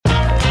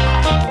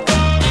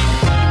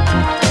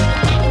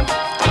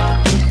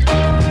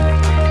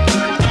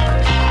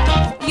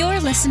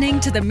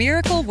listening to the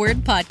Miracle Word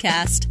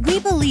Podcast. We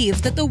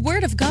believe that the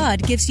Word of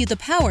God gives you the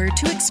power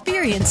to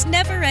experience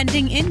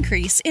never-ending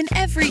increase in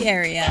every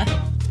area.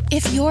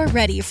 If you're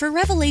ready for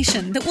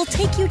revelation that will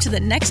take you to the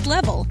next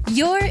level,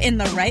 you're in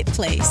the right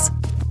place.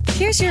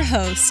 Here's your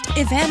host,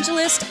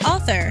 evangelist,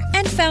 author,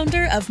 and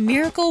founder of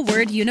Miracle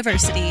Word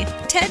University,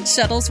 Ted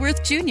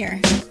Shuttlesworth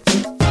Jr.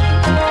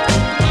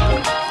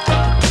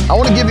 I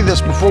want to give you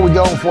this before we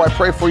go, before I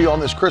pray for you on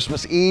this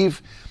Christmas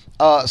Eve.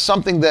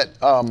 Something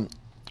that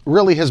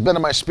really has been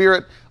in my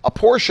spirit. A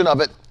portion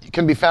of it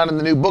can be found in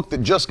the new book that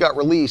just got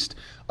released,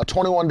 a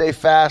 21-day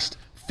fast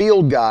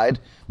field guide.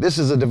 This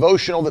is a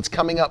devotional that's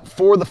coming up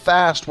for the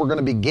fast. We're going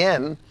to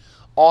begin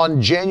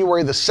on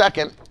January the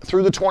 2nd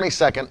through the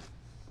 22nd.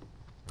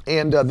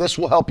 And this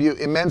will help you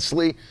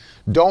immensely.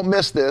 Don't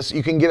miss this.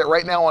 You can get it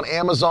right now on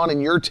Amazon in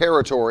your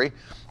territory.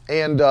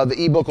 And the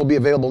ebook will be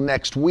available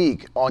next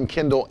week on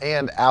Kindle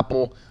and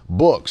Apple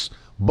Books.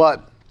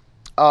 But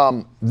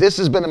this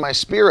has been in my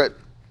spirit.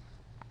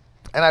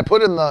 And I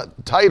put in the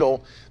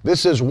title,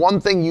 this is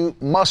one thing you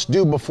must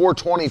do before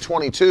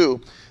 2022.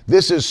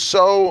 This is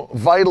so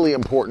vitally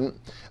important.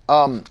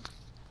 I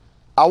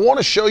want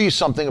to show you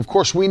something. Of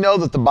course, we know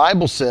that the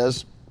Bible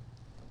says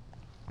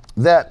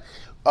that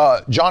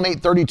John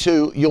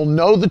 8:32, you'll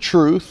know the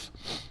truth,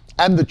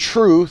 and the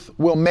truth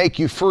will make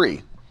you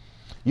free.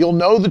 You'll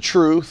know the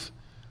truth,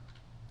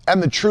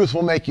 and the truth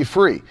will make you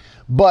free.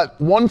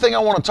 But one thing I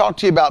want to talk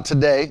to you about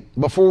today,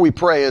 before we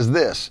pray, is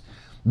this,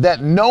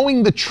 that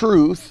knowing the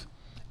truth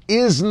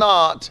is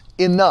not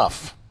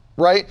enough,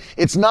 right?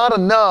 It's not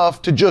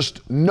enough to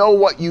just know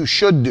what you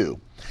should do.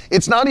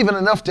 It's not even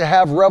enough to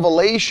have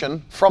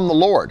revelation from the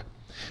Lord.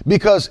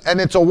 Because, and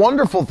it's a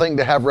wonderful thing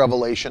to have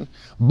revelation,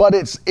 but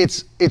it's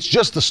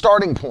just the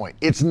starting point.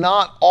 It's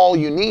not all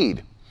you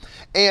need.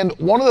 And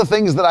one of the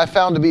things that I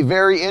found to be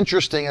very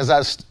interesting as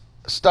I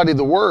studied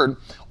the Word,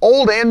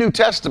 Old and New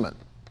Testament,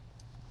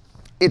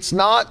 it's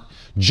not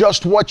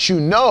just what you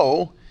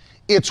know,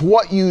 it's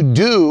what you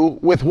do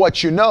with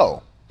what you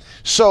know.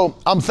 So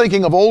I'm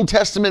thinking of Old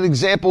Testament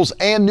examples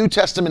and New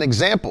Testament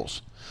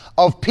examples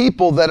of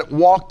people that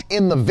walked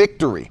in the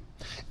victory.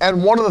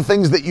 And one of the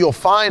things that you'll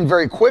find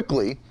very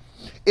quickly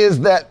is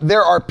that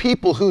there are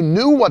people who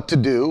knew what to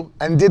do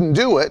and didn't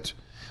do it,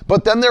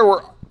 but then there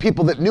were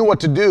people that knew what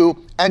to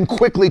do and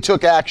quickly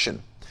took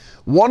action.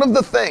 One of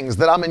the things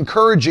that I'm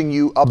encouraging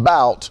you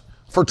about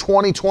for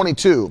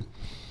 2022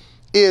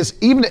 is,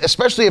 even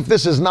especially if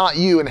this is not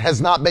you and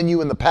has not been you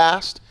in the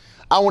past,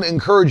 I want to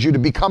encourage you to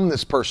become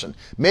this person.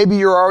 Maybe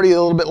you're already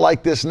a little bit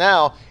like this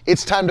now.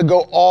 It's time to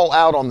go all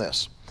out on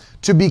this.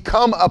 To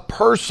become a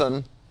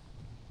person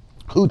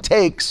who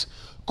takes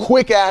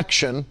quick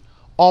action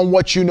on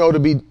what you know to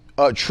be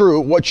true,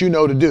 what you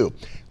know to do.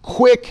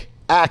 Quick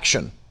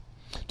action.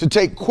 To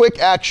take quick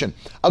action.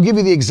 I'll give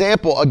you the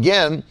example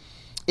again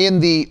in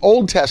the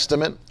Old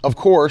Testament, of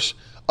course,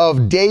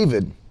 of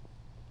David.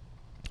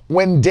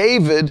 When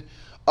David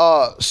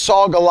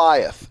saw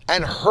Goliath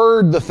and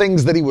heard the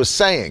things that he was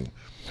saying,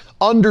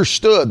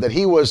 understood that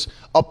he was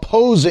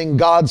opposing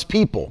God's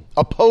people,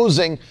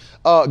 opposing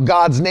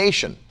God's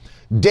nation,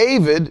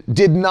 David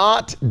did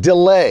not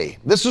delay.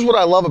 This is what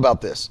I love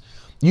about this.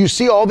 You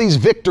see all these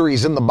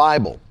victories in the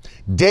Bible.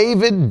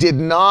 David did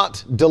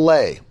not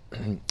delay.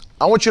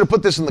 I want you to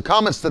put this in the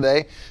comments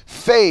today.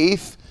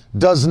 Faith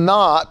does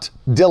not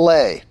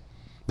delay.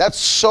 That's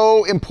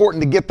so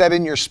important to get that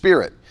in your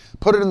spirit.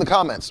 Put it in the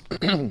comments.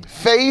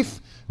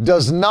 Faith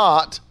does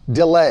not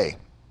delay.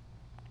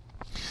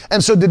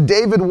 And so did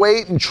David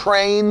wait and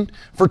train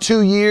for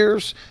 2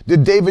 years?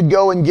 Did David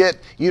go and get,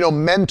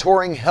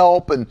 mentoring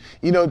help and,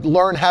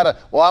 learn how to,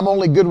 I'm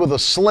only good with a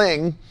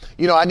sling.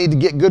 I need to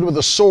get good with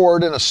a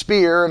sword and a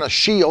spear and a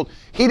shield.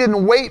 He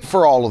didn't wait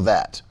for all of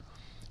that.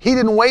 He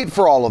didn't wait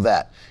for all of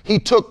that. He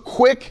took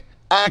quick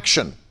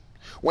action.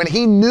 When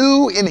he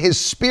knew in his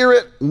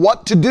spirit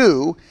what to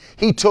do,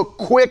 he took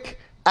quick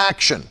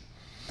action.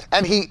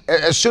 And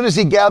as soon as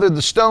he gathered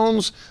the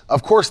stones,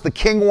 of course, the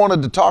king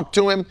wanted to talk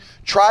to him,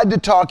 tried to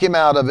talk him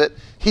out of it.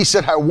 He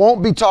said, I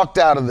won't be talked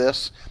out of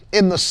this.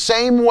 In the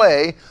same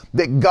way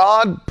that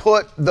God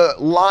put the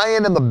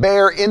lion and the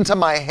bear into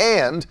my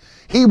hand,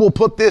 he will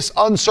put this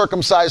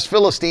uncircumcised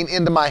Philistine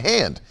into my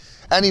hand.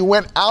 And he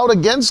went out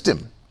against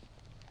him,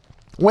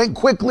 went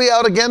quickly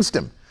out against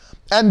him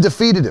and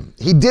defeated him.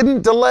 He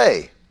didn't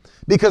delay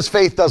because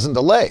faith doesn't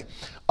delay.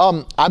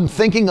 I'm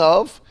thinking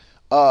of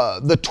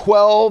the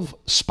 12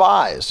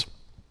 spies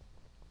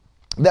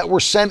that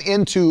were sent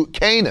into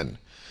Canaan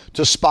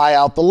to spy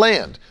out the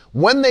land.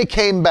 When they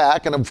came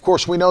back, and of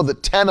course we know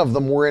that 10 of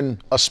them were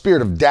in a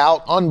spirit of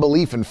doubt,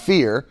 unbelief, and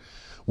fear,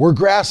 were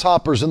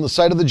grasshoppers in the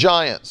sight of the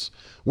giants.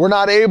 We're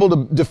not able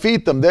to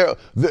defeat them.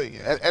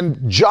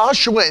 And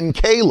Joshua and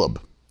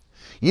Caleb,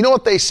 you know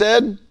what they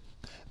said?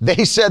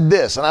 They said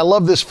this, and I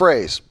love this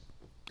phrase,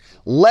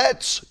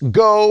 let's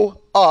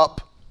go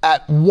up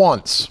at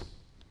once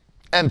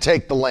and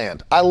take the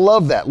land. I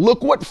love that.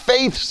 Look what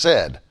faith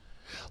said.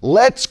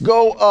 Let's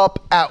go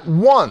up at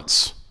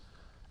once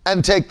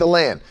and take the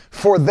land,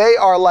 for they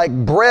are like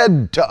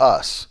bread to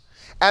us,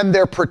 and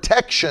their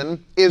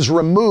protection is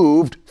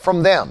removed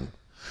from them.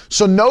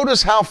 So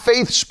notice how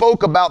faith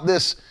spoke about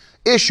this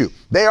issue.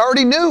 They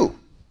already knew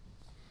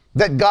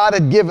that God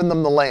had given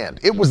them the land.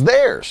 It was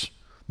theirs.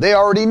 They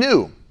already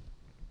knew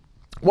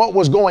what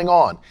was going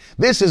on.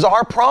 This is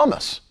our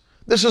promise.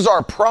 This is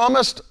our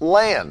promised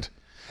land.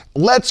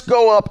 Let's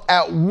go up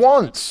at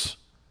once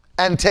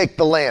and take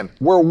the land.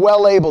 We're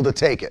well able to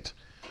take it.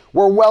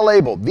 We're well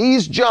able.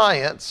 These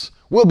giants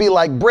will be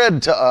like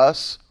bread to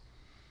us,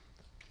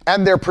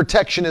 and their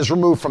protection is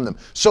removed from them.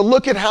 So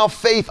look at how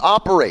faith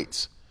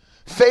operates.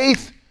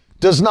 Faith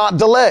does not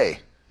delay.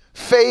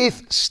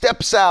 Faith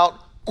steps out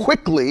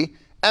quickly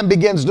and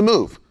begins to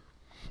move.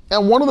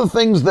 And one of the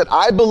things that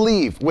I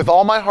believe with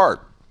all my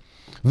heart,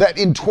 that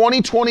in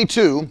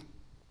 2022,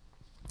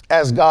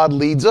 as God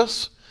leads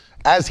us,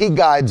 as He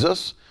guides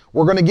us,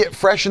 we're going to get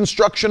fresh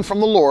instruction from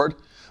the Lord.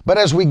 But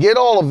as we get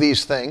all of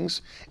these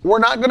things, we're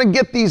not going to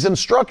get these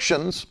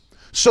instructions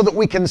so that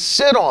we can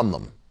sit on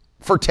them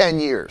for 10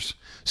 years,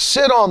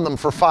 sit on them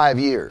for 5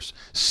 years,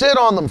 sit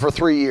on them for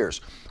 3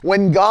 years.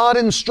 When God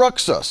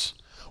instructs us,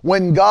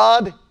 when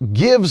God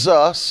gives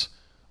us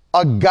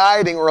a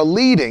guiding or a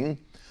leading,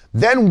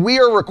 then we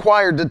are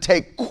required to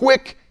take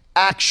quick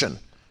action.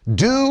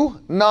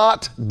 Do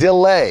not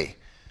delay.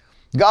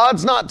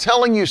 God's not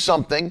telling you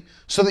something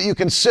so that you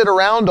can sit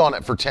around on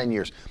it for 10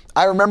 years.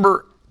 I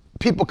remember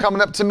people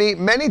coming up to me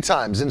many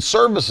times in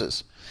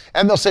services,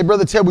 and they'll say,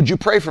 Brother Ted, would you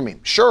pray for me?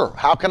 Sure.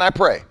 How can I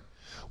pray?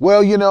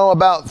 Well,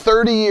 about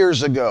 30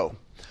 years ago,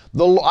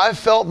 I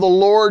felt the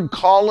Lord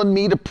calling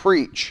me to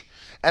preach.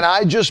 And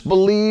I just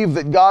believe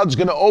that God's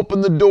going to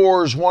open the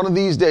doors one of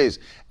these days.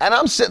 And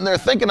I'm sitting there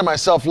thinking to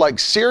myself, like,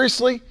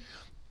 seriously?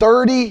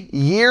 30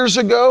 years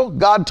ago,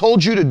 God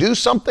told you to do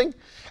something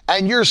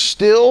and you're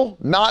still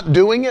not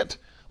doing it?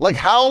 Like,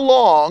 how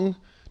long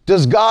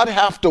does God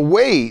have to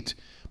wait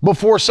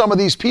before some of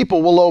these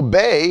people will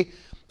obey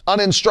an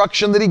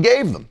instruction that He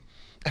gave them?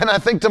 And I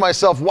think to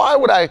myself, why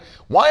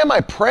am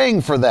I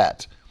praying for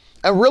that?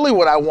 And really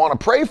what I want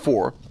to pray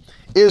for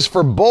is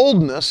for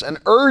boldness and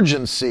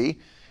urgency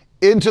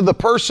into the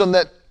person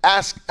that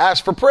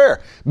asks for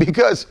prayer.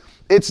 Because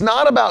it's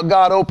not about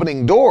God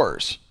opening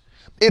doors.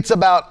 It's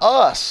about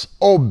us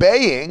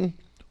obeying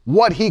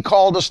what He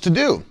called us to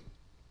do.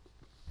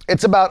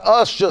 It's about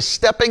us just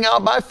stepping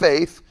out by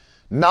faith,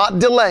 not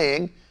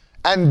delaying,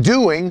 and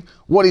doing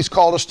what He's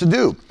called us to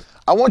do.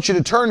 I want you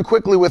to turn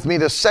quickly with me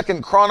to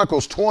 2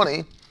 Chronicles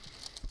 20,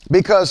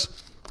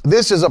 because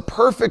this is a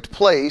perfect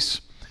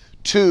place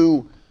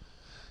to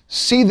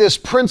see this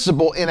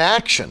principle in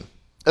action,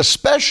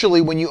 especially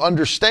when you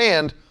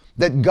understand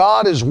that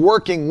God is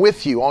working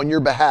with you on your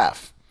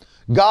behalf.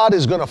 God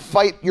is going to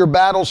fight your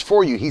battles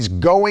for you. He's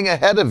going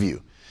ahead of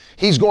you.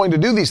 He's going to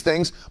do these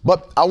things,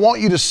 but I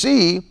want you to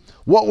see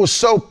what was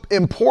so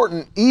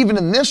important even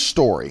in this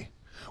story,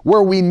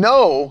 where we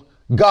know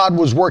God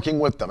was working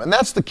with them. And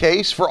that's the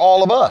case for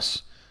all of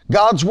us.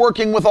 God's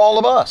working with all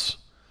of us.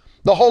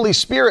 The Holy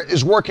Spirit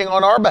is working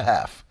on our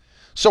behalf.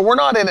 So we're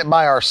not in it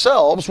by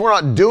ourselves. We're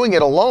not doing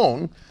it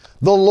alone.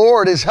 The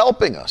Lord is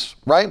helping us,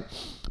 right?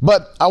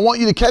 But I want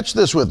you to catch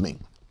this with me.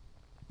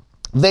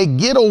 They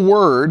get a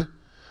word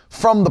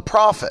from the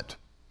prophet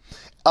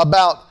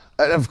about,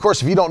 and of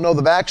course, if you don't know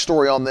the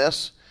backstory on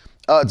this,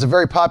 it's a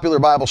very popular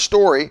Bible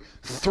story.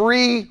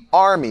 3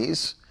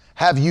 armies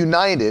have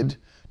united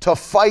to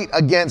fight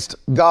against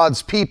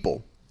God's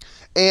people.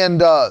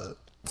 And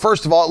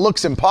first of all, it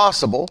looks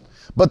impossible,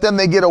 but then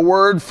they get a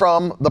word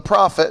from the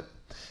prophet,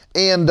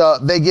 and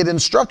they get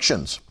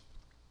instructions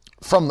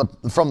from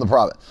the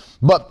prophet.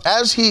 But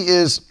as he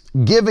is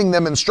giving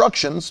them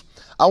instructions,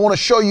 I want to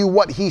show you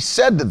what he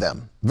said to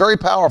them. Very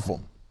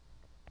powerful.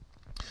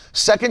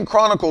 2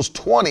 Chronicles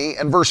 20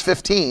 and verse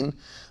 15,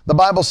 the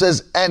Bible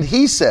says, "And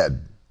he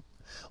said,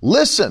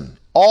 Listen,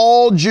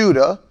 all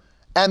Judah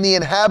and the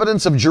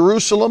inhabitants of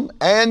Jerusalem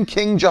and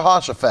King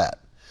Jehoshaphat.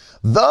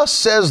 Thus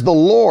says the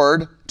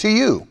Lord to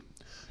you,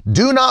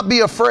 do not be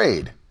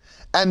afraid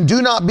and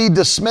do not be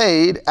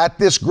dismayed at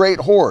this great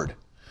horde,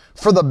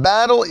 for the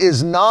battle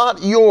is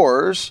not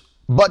yours,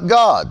 but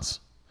God's.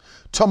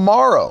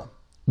 Tomorrow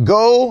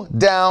go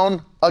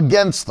down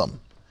against them.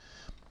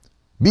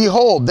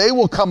 Behold, they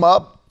will come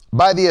up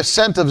by the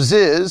ascent of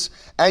Ziz,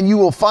 and you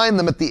will find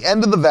them at the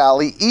end of the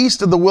valley,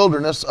 east of the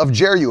wilderness of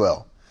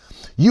Jeruel.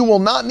 You will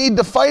not need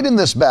to fight in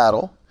this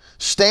battle.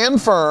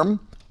 Stand firm,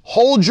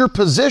 hold your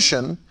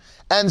position,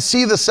 and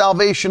see the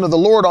salvation of the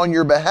Lord on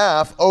your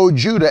behalf, O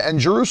Judah and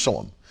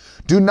Jerusalem.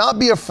 Do not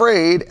be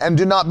afraid and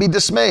do not be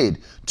dismayed.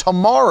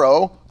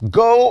 Tomorrow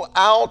go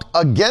out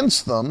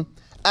against them,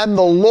 and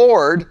the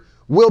Lord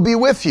will be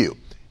with you."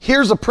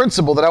 Here's a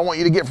principle that I want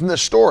you to get from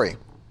this story.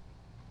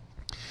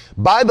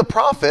 By the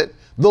prophet,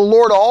 the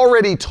Lord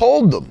already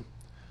told them,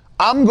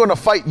 I'm going to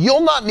fight.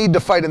 You'll not need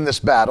to fight in this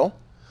battle.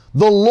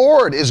 The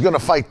Lord is going to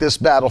fight this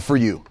battle for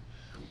you.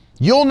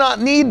 You'll not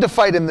need to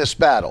fight in this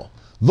battle.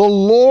 The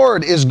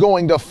Lord is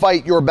going to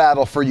fight your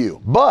battle for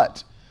you.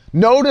 But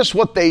notice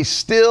what they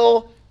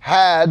still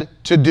had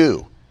to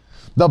do.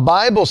 The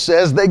Bible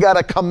says they got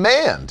a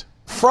command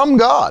from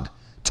God.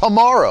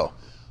 Tomorrow,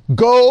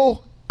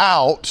 go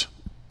out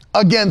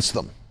against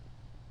them.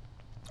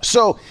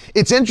 So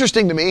it's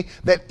interesting to me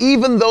that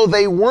even though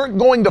they weren't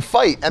going to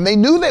fight, and they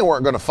knew they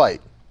weren't going to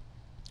fight,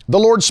 the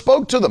Lord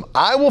spoke to them.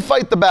 I will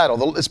fight the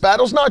battle. This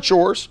battle's not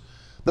yours.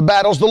 The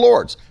battle's the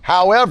Lord's.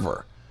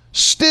 However,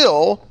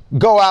 still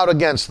go out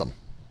against them.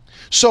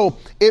 So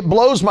it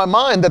blows my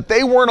mind that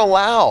they weren't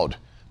allowed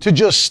to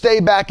just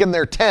stay back in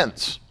their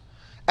tents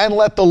and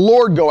let the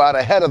Lord go out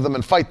ahead of them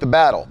and fight the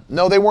battle.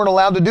 No, they weren't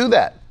allowed to do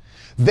that.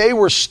 They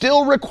were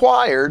still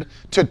required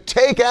to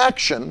take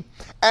action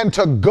and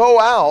to go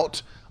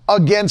out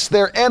against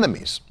their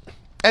enemies.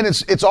 And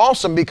it's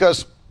awesome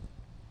because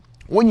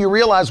when you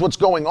realize what's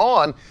going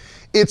on,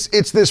 it's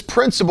this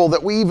principle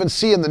that we even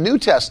see in the New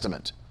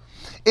Testament.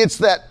 It's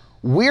that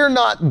we're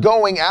not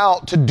going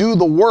out to do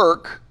the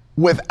work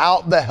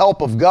without the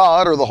help of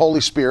God or the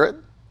Holy Spirit.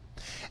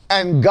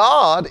 And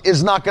God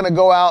is not going to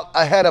go out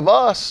ahead of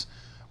us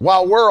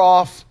while we're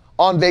off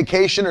on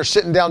vacation or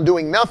sitting down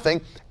doing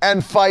nothing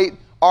and fight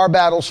our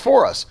battles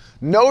for us.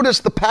 Notice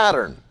the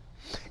pattern.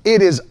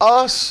 It is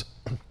us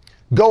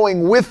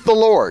going with the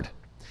Lord.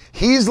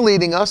 He's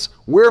leading us,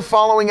 we're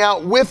following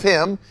out with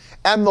Him,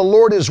 and the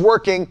Lord is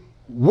working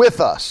with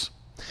us.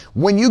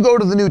 When you go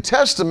to the New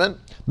Testament,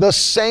 the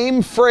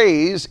same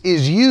phrase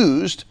is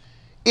used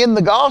in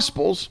the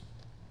Gospels.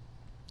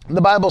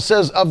 The Bible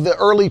says of the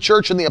early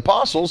church and the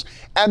apostles,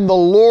 and the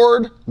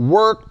Lord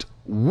worked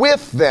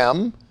with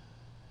them,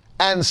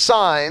 and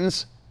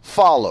signs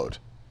followed.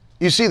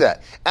 You see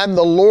that? And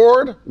the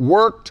Lord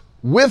worked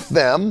with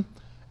them,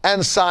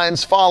 and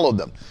signs followed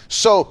them.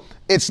 So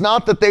it's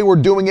not that they were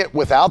doing it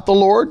without the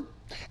Lord,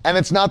 and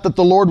it's not that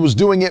the Lord was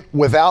doing it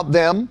without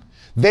them.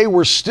 They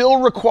were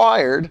still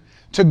required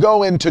to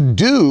go and to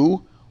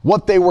do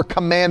what they were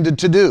commanded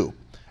to do.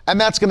 And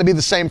that's going to be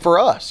the same for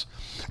us.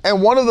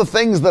 And one of the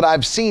things that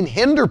I've seen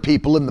hinder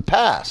people in the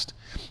past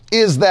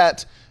is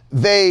that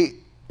they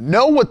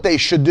know what they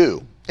should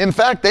do. In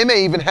fact, they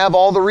may even have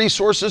all the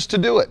resources to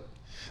do it.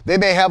 They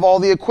may have all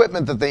the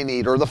equipment that they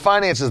need or the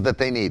finances that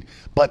they need,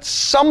 but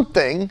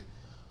something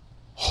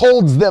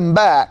holds them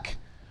back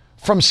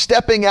from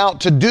stepping out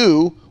to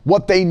do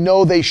what they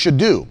know they should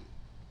do.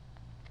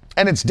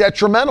 And it's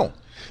detrimental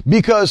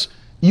because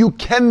you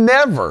can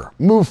never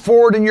move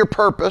forward in your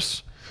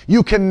purpose.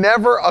 You can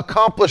never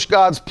accomplish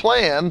God's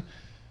plan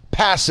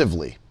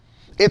passively.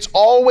 It's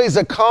always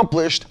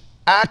accomplished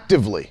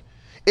actively.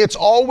 It's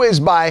always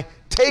by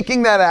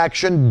taking that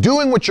action,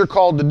 doing what you're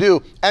called to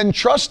do, and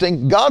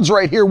trusting God's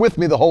right here with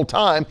me the whole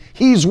time.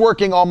 He's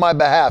working on my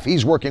behalf.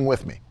 He's working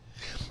with me.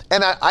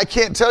 And I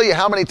can't tell you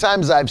how many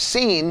times I've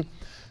seen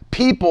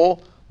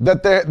people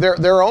that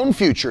their own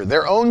future,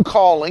 their own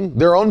calling,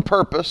 their own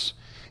purpose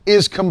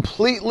is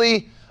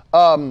completely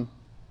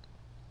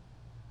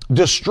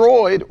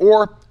destroyed,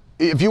 or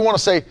if you want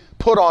to say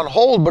put on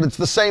hold, but it's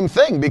the same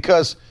thing,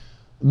 because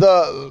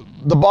the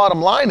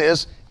bottom line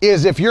is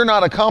if you're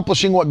not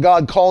accomplishing what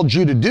God called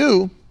you to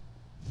do,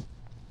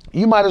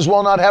 you might as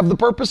well not have the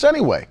purpose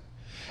anyway.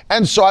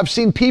 And so I've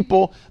seen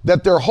people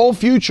that their whole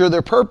future,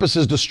 their purpose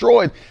is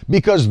destroyed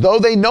because though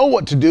they know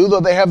what to do, though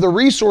they have the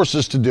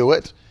resources to do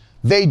it,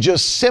 they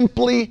just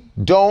simply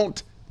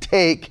don't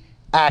take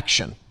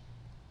action.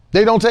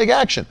 They don't take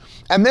action.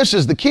 And this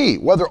is the key.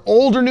 Whether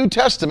Old or New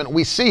Testament,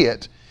 we see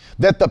it,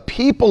 that the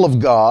people of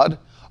God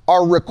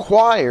are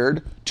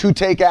required to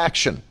take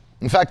action.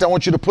 In fact, I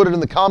want you to put it in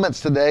the comments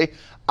today.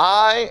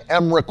 I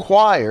am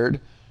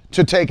required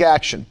to take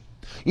action.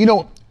 You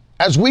know,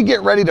 as we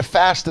get ready to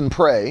fast and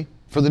pray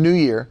for the new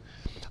year,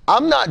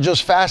 I'm not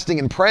just fasting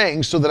and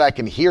praying so that I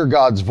can hear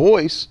God's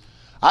voice.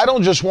 I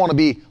don't just want to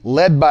be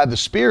led by the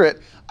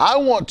Spirit. I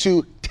want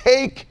to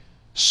take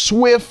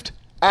swift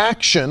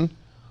action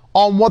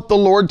on what the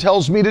Lord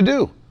tells me to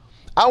do.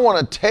 I want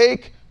to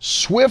take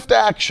swift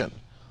action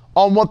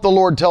on what the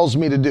Lord tells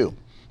me to do.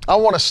 I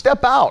want to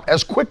step out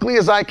as quickly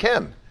as I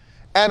can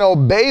and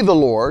obey the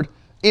Lord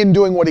in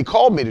doing what He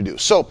called me to do.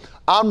 So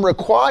I'm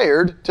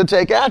required to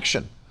take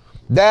action.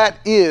 That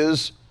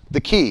is the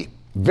key.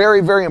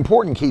 Very, very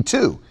important key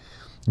too.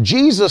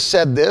 Jesus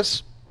said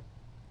this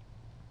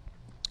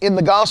in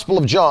the Gospel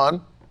of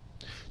John,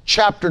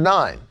 chapter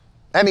 9,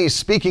 and He's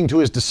speaking to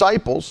His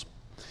disciples,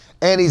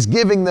 and He's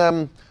giving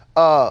them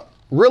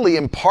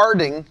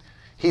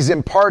He's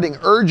imparting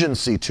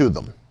urgency to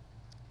them.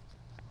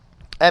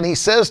 And He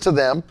says to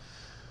them,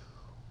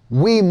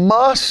 we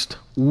must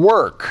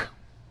work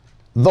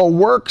the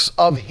works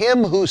of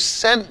Him who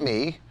sent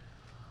me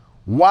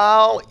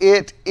while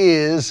it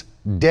is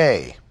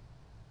day.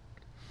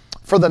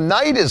 For the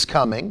night is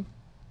coming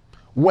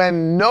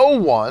when no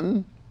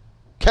one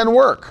can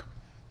work.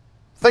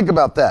 Think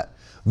about that.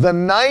 The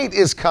night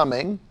is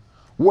coming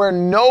where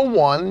no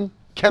one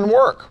can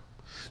work.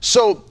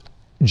 So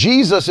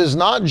Jesus is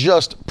not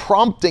just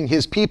prompting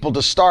His people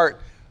to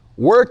start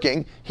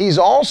working, He's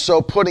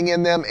also putting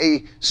in them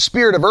a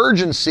spirit of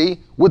urgency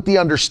with the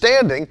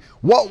understanding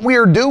what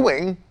we're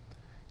doing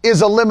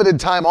is a limited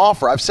time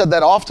offer. I've said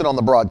that often on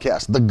the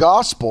broadcast. The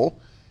gospel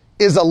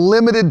is a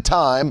limited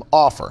time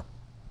offer.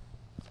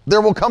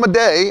 There will come a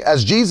day,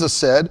 as Jesus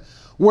said,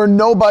 where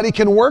nobody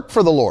can work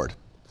for the Lord.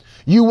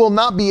 You will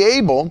not be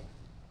able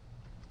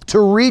to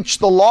reach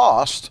the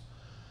lost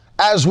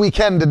as we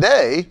can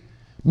today,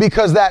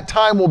 because that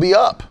time will be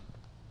up.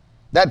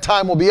 That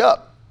time will be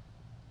up.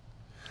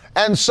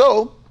 And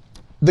so,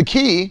 the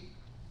key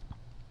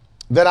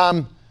that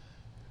I'm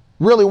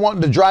really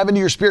wanting to drive into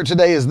your spirit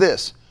today is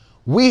this.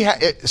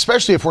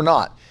 Especially if we're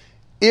not.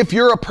 If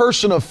you're a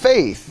person of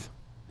faith,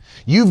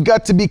 you've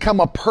got to become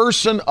a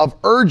person of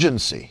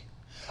urgency,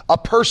 a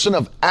person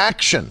of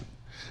action.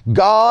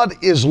 God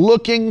is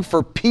looking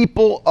for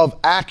people of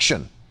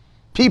action.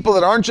 People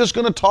that aren't just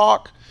going to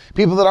talk,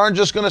 people that aren't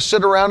just going to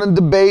sit around and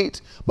debate,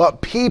 but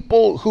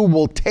people who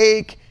will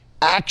take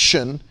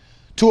action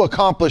to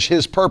accomplish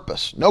His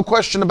purpose. No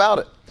question about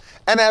it.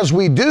 And as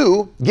we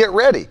do, get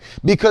ready.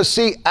 Because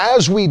see,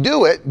 as we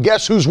do it,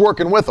 guess who's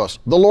working with us?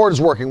 The Lord is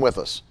working with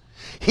us.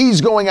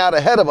 He's going out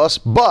ahead of us,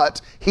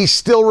 but He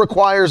still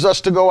requires us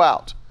to go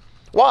out.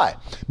 Why?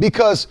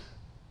 Because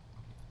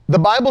the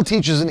Bible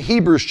teaches in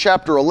Hebrews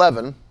chapter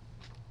 11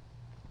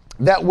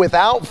 that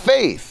without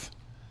faith,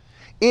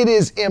 it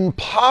is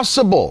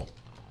impossible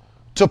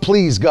to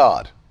please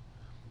God.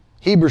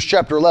 Hebrews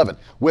chapter 11.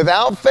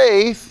 Without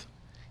faith,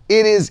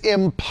 it is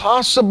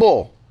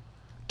impossible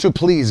to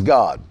please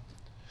God.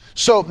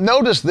 So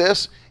notice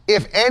this,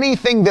 if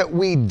anything that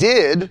we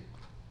did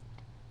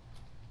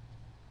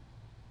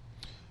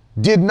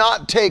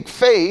not take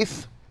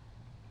faith,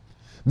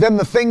 then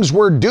the things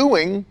we're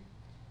doing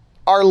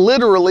are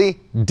literally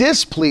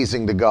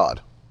displeasing to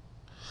God.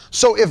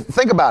 So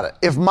think about it.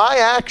 If my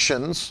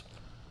actions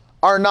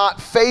are not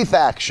faith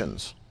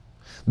actions,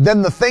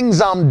 then the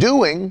things I'm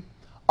doing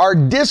are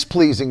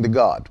displeasing to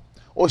God.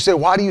 Well, you say,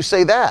 why do you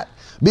say that?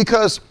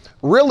 Because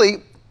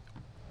really,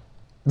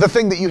 the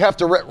thing that you have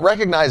to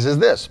recognize is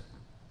this.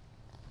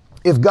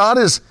 If God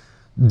is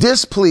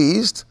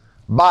displeased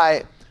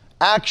by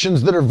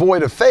actions that are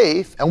void of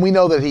faith, and we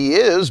know that He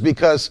is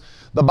because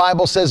the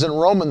Bible says in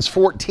Romans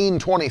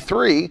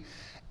 14:23,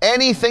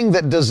 anything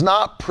that does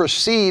not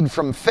proceed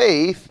from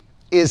faith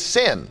is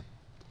sin.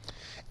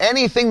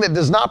 Anything that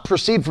does not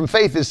proceed from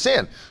faith is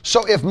sin.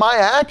 So if my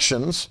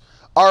actions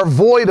are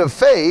void of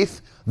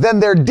faith, then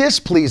they're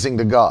displeasing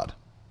to God.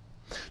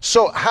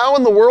 So how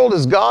in the world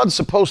is God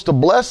supposed to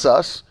bless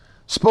us,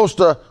 supposed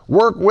to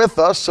work with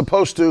us,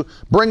 supposed to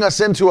bring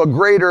us into a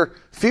greater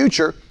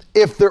future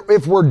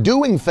if we're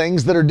doing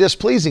things that are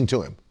displeasing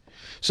to Him?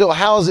 So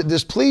how is it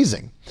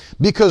displeasing?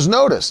 Because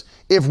notice,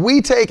 if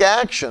we take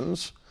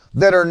actions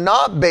that are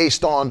not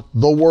based on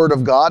the Word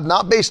of God,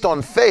 not based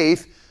on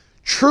faith,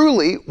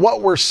 truly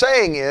what we're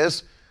saying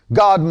is,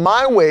 God,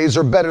 my ways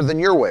are better than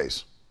your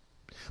ways.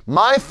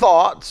 My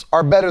thoughts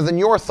are better than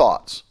your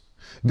thoughts.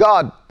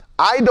 God,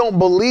 I don't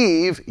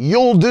believe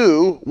you'll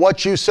do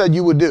what you said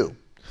you would do.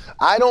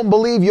 I don't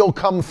believe you'll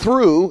come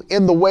through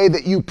in the way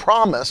that you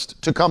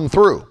promised to come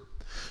through.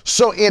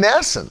 So in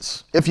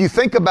essence, if you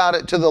think about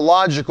it to the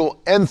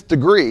logical nth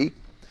degree,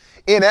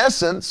 in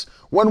essence,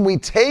 when we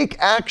take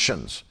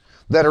actions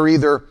that are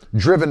either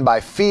driven by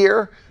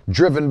fear,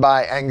 driven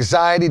by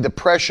anxiety,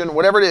 depression,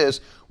 whatever it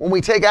is, when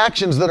we take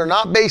actions that are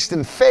not based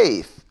in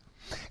faith,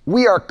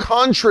 we are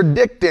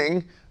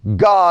contradicting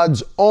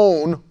God's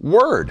own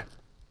word.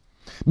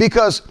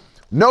 Because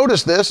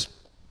notice this,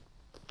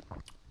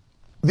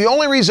 the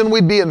only reason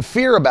we'd be in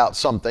fear about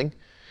something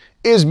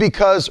is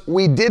because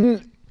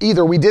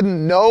either we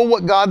didn't know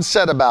what God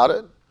said about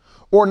it,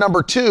 or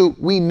number two,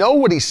 we know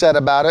what He said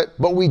about it,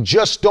 but we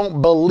just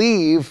don't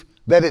believe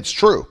that it's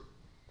true.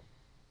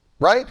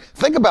 Right?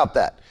 Think about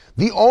that.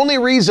 The only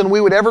reason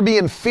we would ever be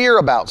in fear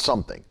about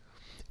something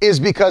is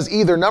because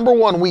either number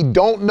one, we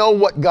don't know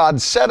what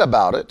God said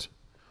about it,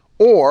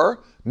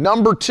 or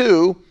number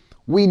two,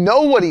 we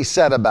know what He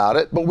said about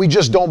it, but we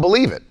just don't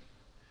believe it.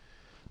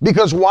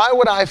 Because why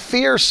would I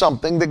fear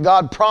something that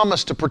God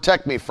promised to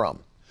protect me from?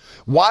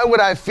 Why would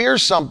I fear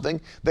something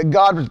that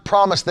God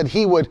promised that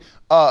He would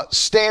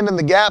stand in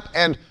the gap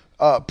and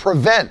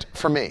prevent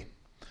for me?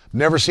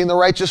 Never seen the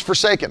righteous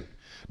forsaken.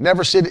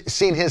 Never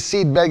seen his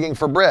seed begging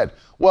for bread.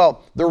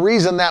 Well, the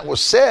reason that was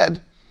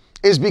said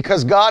is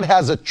because God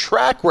has a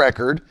track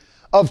record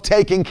of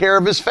taking care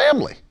of His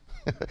family.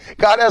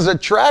 God has a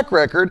track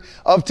record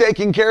of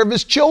taking care of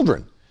His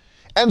children.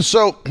 And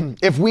so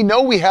if we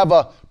know we have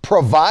a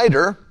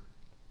provider,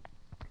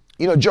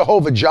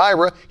 Jehovah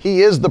Jireh,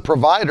 He is the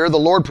provider, the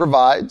Lord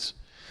provides.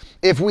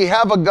 If we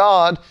have a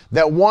God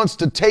that wants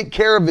to take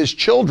care of His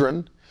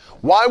children,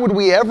 why would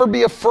we ever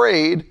be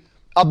afraid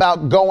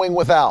about going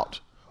without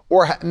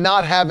or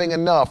not having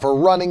enough or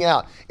running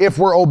out if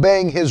we're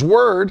obeying His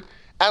word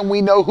and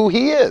we know who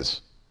He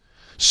is?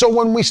 So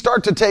when we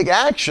start to take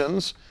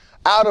actions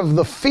out of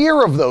the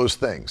fear of those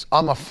things,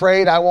 I'm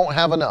afraid I won't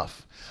have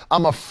enough.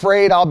 I'm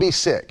afraid I'll be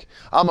sick.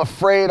 I'm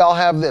afraid I'll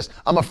have this.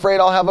 I'm afraid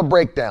I'll have a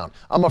breakdown.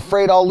 I'm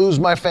afraid I'll lose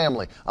my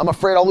family. I'm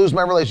afraid I'll lose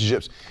my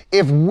relationships.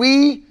 If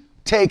we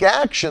take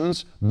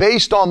actions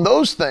based on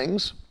those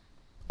things,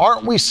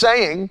 aren't we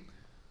saying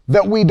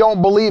that we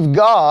don't believe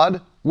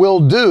God will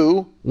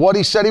do what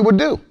He said He would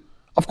do?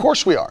 Of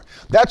course we are.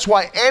 That's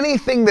why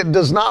anything that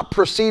does not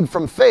proceed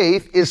from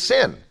faith is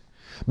sin.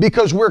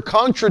 because we're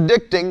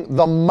contradicting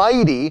the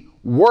mighty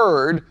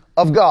Word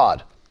of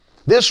God.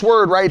 This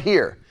word right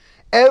here.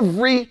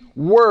 Every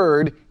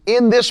word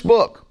in this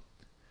book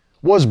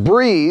was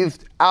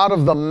breathed out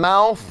of the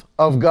mouth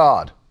of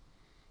God,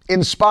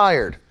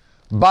 inspired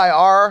by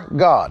our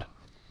God.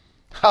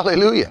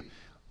 Hallelujah.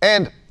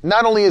 And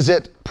not only is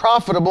it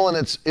profitable and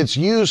it's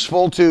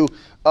useful to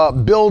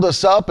build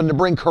us up and to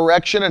bring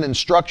correction and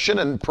instruction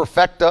and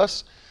perfect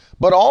us,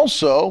 but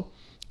also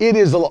it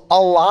is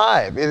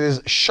alive. It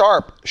is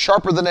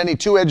sharper than any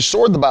two-edged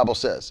sword, the Bible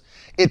says.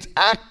 It's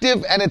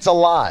active and it's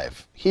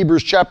alive.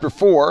 Hebrews chapter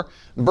 4,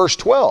 verse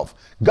 12.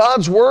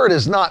 God's word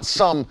is not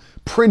some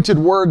printed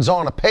words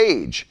on a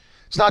page.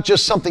 It's not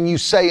just something you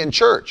say in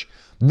church.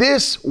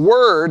 This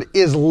word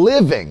is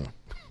living.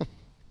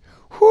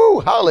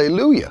 Whew,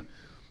 hallelujah.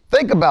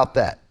 Think about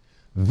that.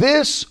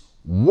 This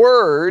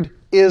word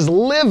is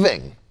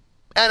living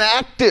and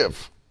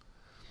active.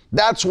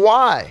 That's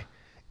why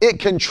it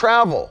can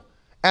travel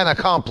and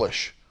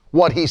accomplish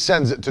what he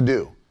sends it to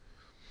do.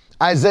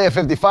 Isaiah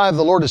 55,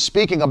 the Lord is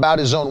speaking about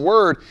his own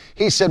word.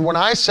 He said, when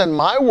I send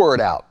my word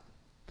out,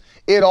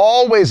 it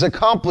always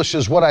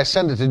accomplishes what I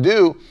send it to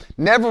do,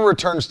 never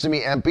returns to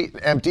me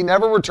empty,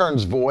 never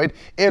returns void.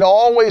 It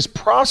always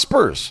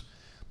prospers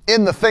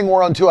in the thing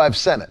whereunto I've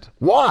sent it.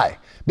 Why?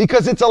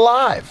 Because it's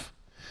alive.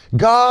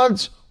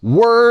 God's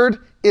word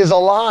is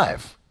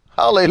alive.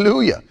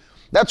 Hallelujah.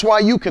 That's why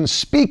you can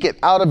speak it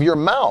out of your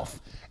mouth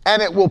and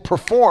it will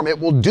perform. It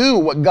will do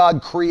what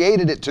God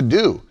created it to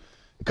do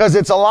because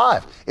it's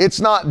alive. It's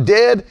not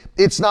dead.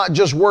 It's not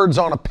just words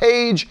on a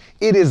page.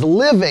 It is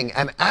living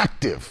and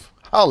active.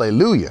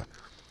 Hallelujah.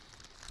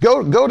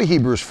 Go to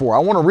Hebrews 4. I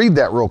want to read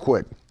that real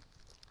quick.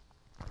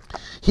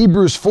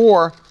 Hebrews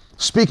 4,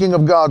 speaking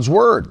of God's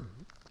word.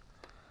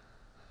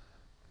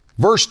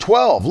 Verse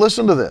 12,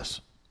 listen to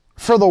this.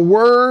 For the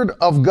word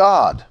of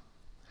God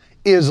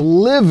is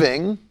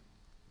living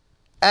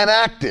and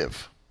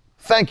active.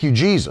 Thank you,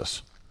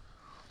 Jesus.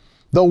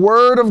 The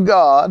word of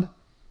God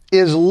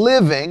is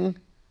living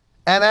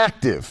and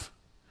active,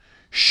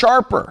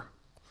 sharper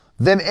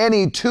than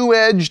any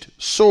two-edged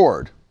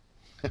sword.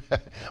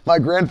 My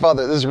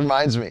grandfather, this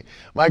reminds me,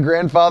 my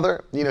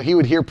grandfather, he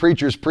would hear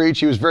preachers preach.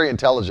 He was very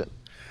intelligent.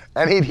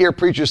 And he'd hear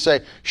preachers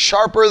say,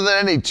 sharper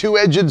than any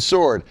two-edged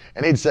sword.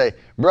 And he'd say,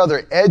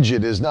 brother,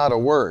 edged is not a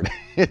word.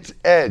 It's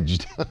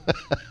edged.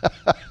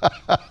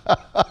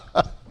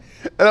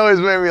 It always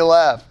made me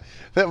laugh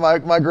that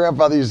my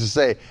grandfather used to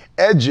say,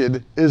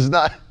 edged is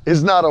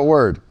not a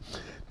word.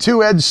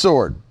 Two-edged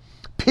sword,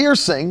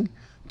 piercing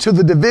to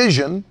the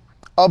division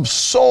of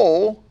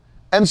soul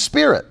and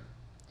spirit,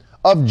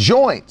 of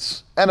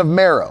joints and of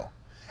marrow,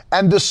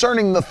 and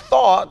discerning the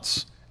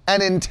thoughts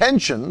and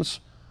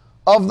intentions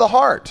of the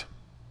heart.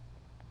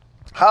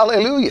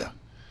 Hallelujah.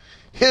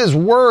 His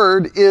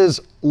word is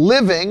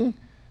living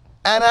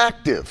and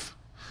active.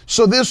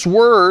 So this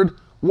word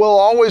will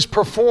always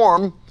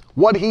perform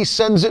what he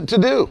sends it to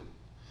do.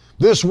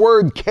 This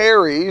word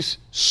carries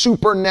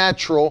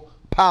supernatural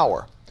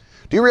power.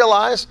 Do you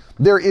realize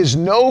there is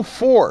no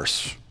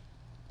force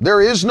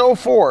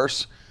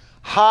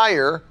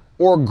higher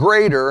or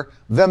greater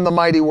than the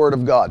mighty word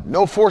of God?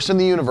 No force in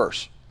the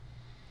universe.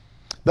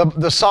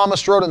 The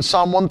psalmist wrote in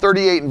Psalm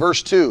 138 in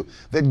verse 2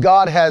 that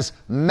God has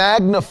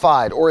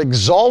magnified or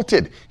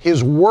exalted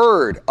his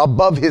word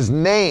above his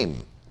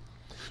name.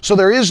 So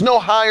there is no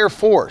higher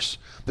force.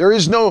 There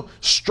is no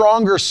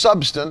stronger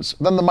substance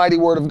than the mighty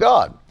word of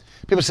God.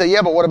 People say,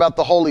 yeah, but what about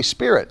the Holy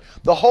Spirit?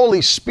 The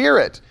Holy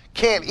Spirit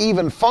can't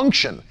even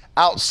function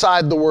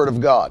outside the word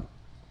of God.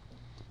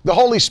 The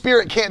Holy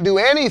Spirit can't do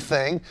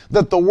anything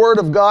that the word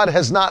of God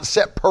has not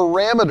set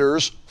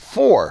parameters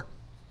for.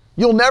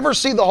 You'll never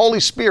see the Holy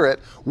Spirit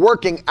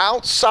working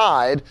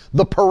outside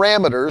the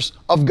parameters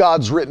of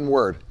God's written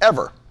word,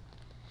 ever.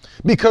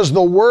 Because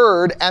the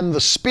Word and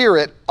the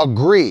Spirit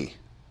agree.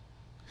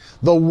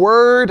 The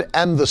Word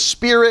and the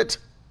Spirit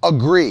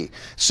agree.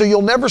 So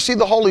you'll never see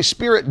the Holy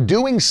Spirit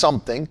doing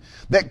something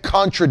that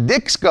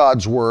contradicts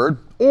God's Word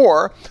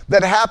or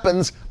that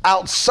happens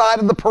outside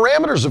of the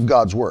parameters of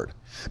God's Word.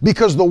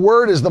 Because the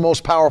Word is the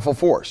most powerful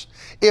force.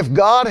 If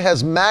God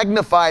has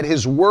magnified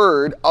His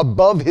Word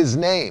above His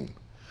name,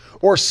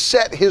 or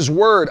set His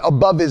word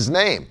above His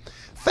name,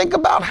 think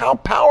about how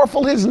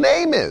powerful His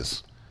name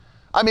is.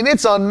 I mean,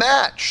 it's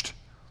unmatched.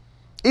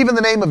 Even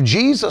the name of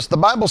Jesus, the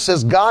Bible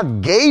says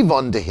God gave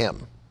unto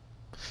Him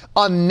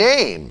a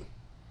name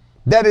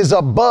that is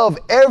above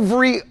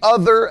every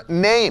other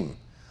name.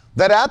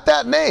 That at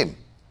that name,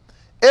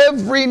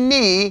 every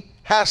knee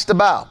has to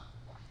bow.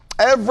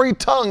 Every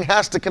tongue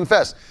has to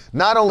confess,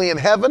 not only in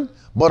heaven,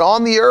 but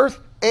on the earth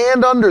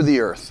and under the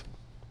earth.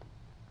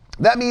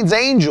 That means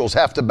angels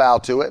have to bow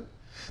to it.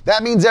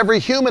 That means every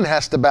human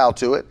has to bow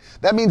to it.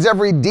 That means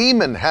every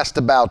demon has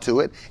to bow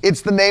to it.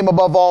 It's the name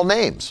above all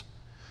names.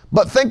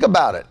 But think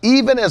about it.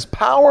 Even as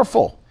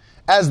powerful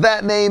as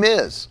that name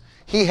is,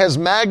 He has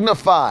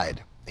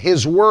magnified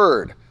His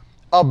word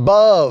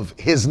above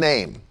His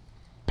name.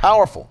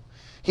 Powerful.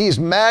 He's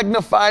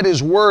magnified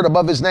His word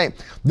above His name.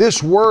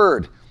 This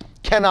word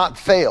cannot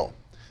fail.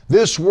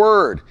 This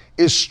word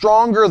is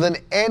stronger than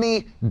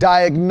any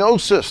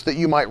diagnosis that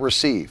you might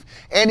receive,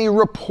 any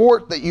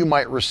report that you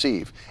might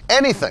receive,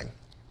 anything.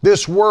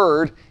 This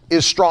word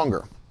is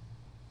stronger.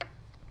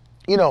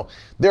 You know,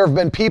 there have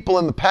been people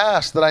in the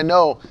past that I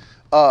know,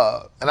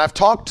 and I've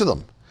talked to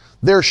them.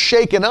 They're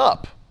shaken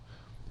up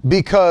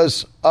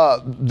because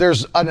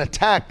there's an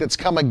attack that's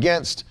come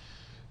against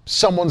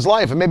someone's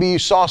life. And maybe you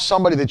saw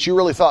somebody that you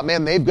really thought,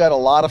 man, they've got a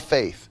lot of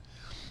faith.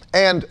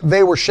 And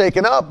they were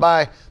shaken up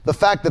by the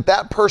fact that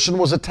that person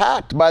was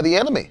attacked by the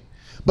enemy.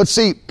 But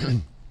see,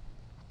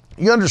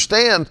 you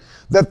understand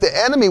that the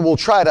enemy will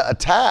try to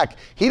attack.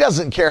 He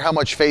doesn't care how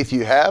much faith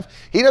you have.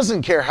 He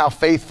doesn't care how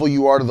faithful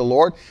you are to the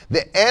Lord.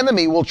 The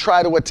enemy will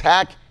try to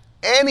attack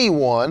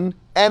anyone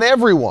and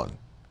everyone.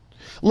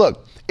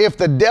 Look, if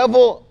the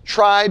devil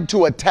tried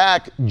to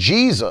attack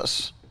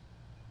Jesus,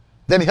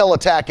 then he'll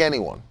attack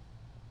anyone.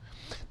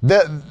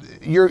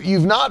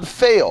 You've not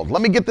failed.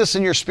 Let me get this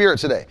in your spirit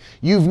today.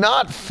 You've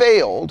not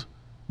failed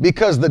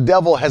because the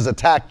devil has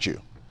attacked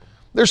you.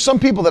 There's some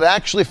people that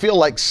actually feel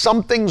like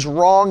something's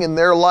wrong in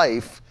their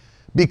life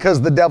because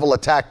the devil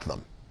attacked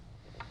them.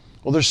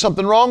 Well, there's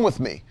something wrong with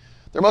me.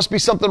 There must be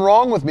something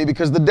wrong with me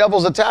because the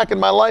devil's attacking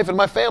my life and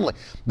my family.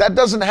 That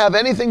doesn't have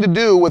anything to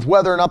do with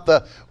whether or not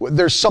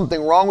there's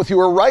something wrong with you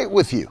or right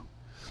with you.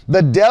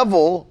 The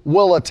devil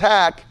will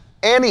attack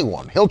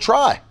anyone. He'll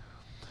try.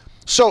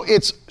 So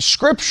it's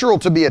scriptural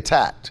to be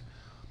attacked.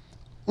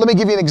 Let me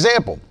give you an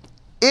example.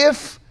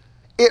 If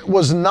it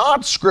was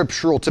not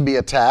scriptural to be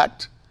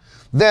attacked,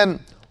 then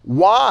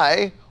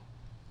why,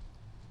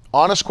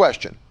 honest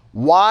question,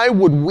 why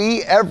would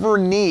we ever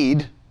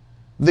need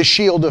the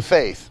shield of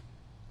faith?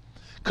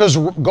 Because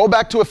go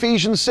back to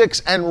Ephesians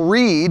 6 and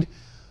read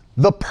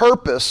the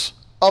purpose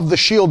of the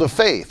shield of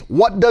faith.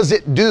 What does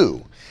it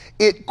do?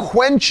 It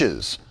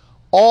quenches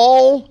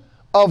all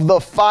of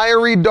the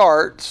fiery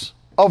darts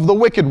of the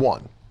wicked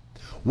one.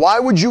 Why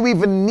would you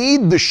even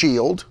need the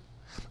shield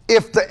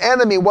if the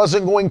enemy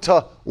wasn't going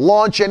to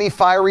launch any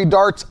fiery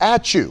darts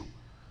at you?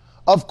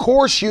 Of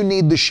course you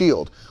need the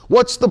shield.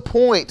 What's the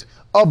point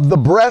of the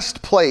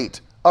breastplate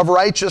of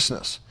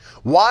righteousness?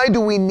 Why do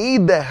we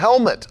need the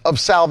helmet of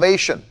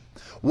salvation?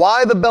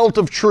 Why the belt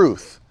of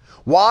truth?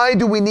 Why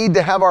do we need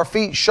to have our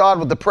feet shod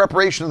with the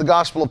preparation of the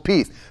gospel of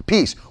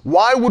peace?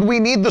 Why would we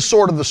need the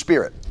sword of the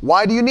Spirit?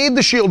 Why do you need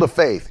the shield of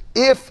faith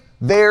if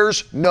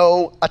there's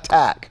no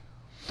attack?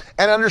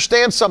 And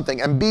understand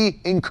something and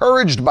be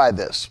encouraged by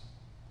this.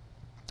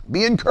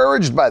 Be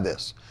encouraged by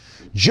this.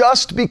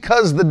 Just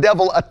because the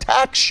devil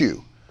attacks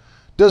you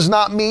does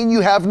not mean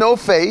you have no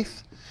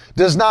faith,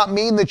 does not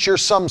mean that you're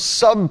some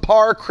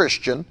subpar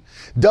Christian,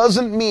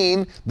 doesn't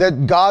mean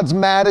that God's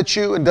mad at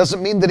you, and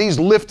doesn't mean that he's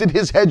lifted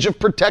his hedge of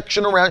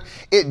protection around.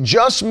 It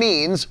just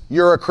means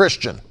you're a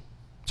Christian.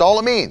 That's all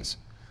it means.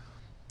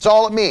 That's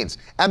all it means.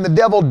 And the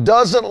devil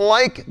doesn't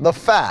like the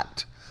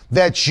fact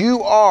that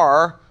you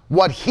are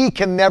what he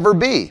can never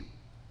be.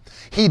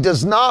 He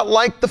does not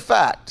like the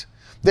fact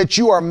that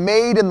you are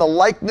made in the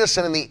likeness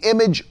and in the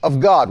image of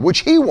God, which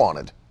he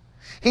wanted.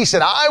 He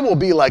said, I will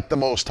be like the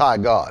Most High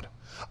God.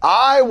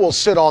 I will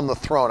sit on the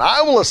throne.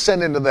 I will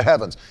ascend into the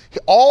heavens.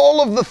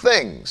 All of the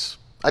things.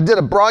 I did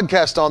a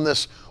broadcast on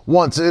this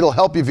once, and it'll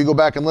help you if you go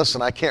back and listen.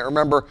 I can't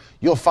remember.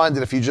 You'll find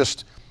it if you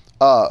just,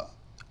 I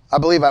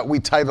believe we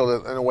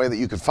titled it in a way that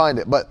you could find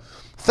it. But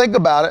think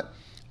about it.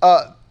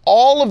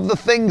 All of the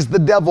things the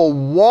devil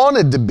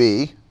wanted to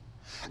be,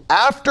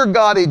 after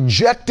God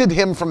ejected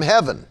him from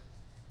heaven,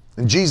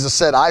 and Jesus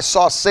said, I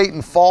saw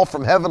Satan fall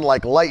from heaven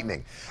like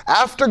lightning.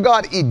 After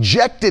God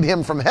ejected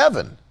him from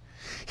heaven,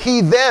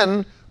 he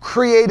then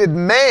created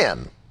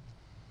man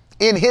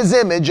in his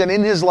image and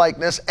in his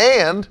likeness,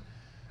 and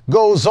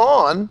goes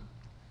on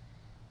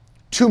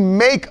to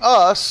make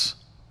us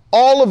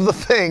all of the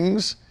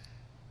things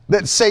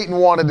that Satan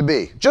wanted to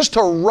be, just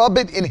to rub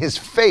it in his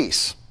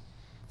face.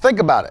 Think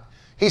about it.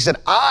 He said,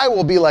 I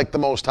will be like the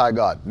Most High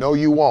God. No,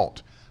 you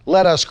won't.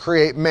 Let us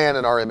create man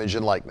in our image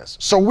and likeness.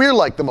 So we're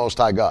like the Most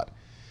High God.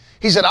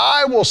 He said,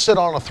 I will sit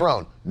on a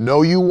throne.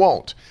 No, you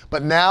won't.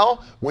 But now,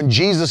 when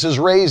Jesus is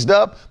raised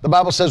up, the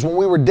Bible says, when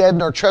we were dead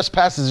in our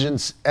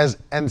trespasses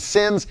and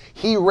sins,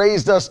 he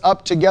raised us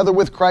up together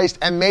with Christ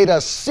and made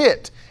us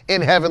sit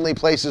in heavenly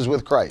places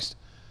with Christ.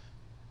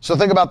 So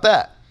think about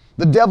that.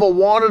 The devil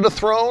wanted a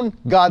throne.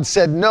 God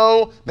said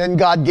no. Then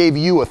God gave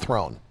you a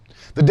throne.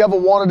 The devil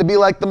wanted to be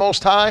like the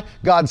Most High.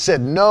 God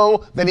said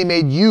no. Then he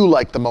made you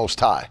like the Most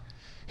High.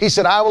 He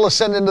said, I will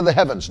ascend into the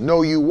heavens.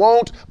 No, you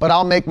won't, but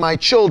I'll make my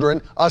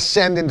children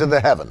ascend into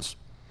the heavens.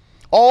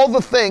 All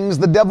the things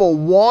the devil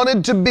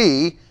wanted to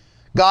be,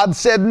 God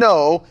said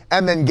no,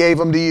 and then gave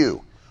them to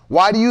you.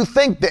 Why do you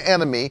think the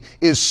enemy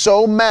is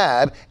so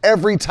mad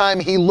every time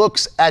he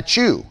looks at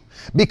you?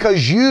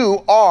 Because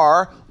you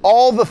are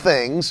all the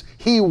things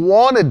he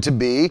wanted to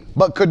be,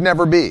 but could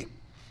never be.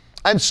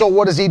 And so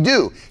what does he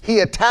do?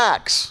 He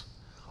attacks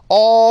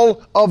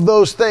all of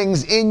those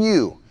things in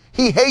you.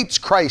 He hates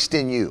Christ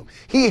in you.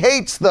 He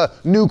hates the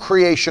new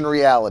creation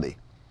reality.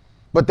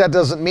 But that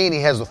doesn't mean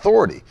he has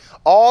authority.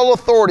 All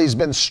authority has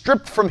been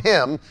stripped from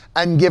him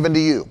and given to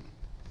you.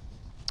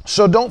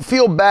 So don't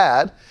feel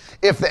bad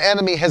if the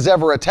enemy has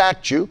ever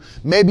attacked you.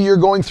 Maybe you're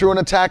going through an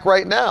attack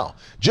right now.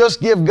 Just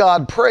give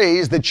God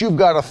praise that you've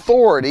got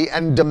authority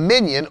and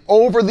dominion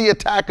over the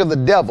attack of the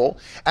devil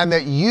and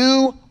that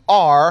you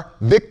are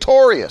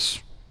victorious.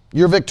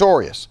 You're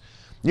victorious.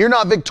 You're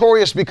not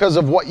victorious because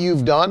of what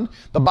you've done.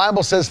 The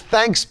Bible says,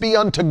 thanks be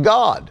unto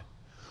God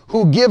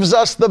who gives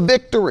us the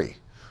victory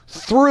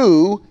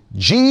through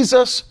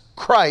Jesus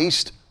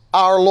Christ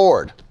our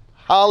Lord.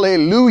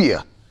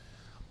 Hallelujah.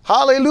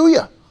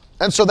 Hallelujah.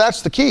 And so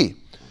that's the key.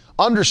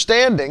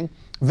 Understanding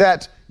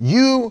that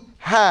you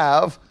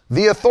have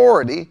the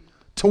authority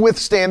to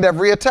withstand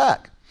every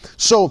attack.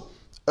 So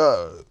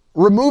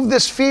remove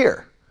this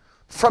fear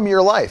from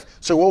your life.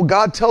 So, well,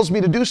 God tells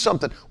me to do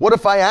something. What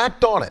if I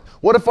act on it?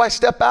 What if I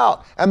step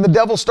out and the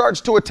devil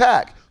starts to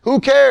attack? Who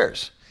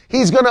cares?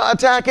 He's going to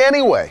attack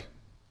anyway.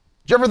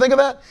 Did you ever think of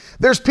that?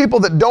 There's people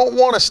that don't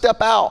want to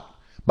step out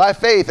by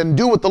faith and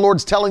do what the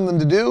Lord's telling them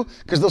to do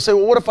because they'll say,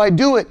 well, what if I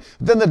do it?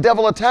 Then the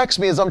devil attacks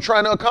me as I'm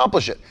trying to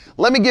accomplish it.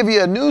 Let me give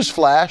you a news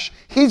flash.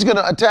 He's going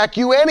to attack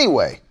you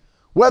anyway,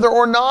 whether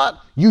or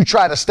not you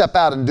try to step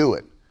out and do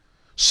it.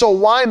 So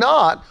why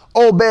not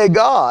obey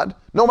God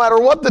no matter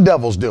what the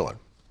devil's doing?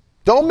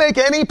 Don't make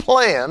any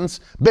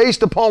plans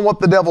based upon what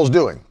the devil's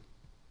doing.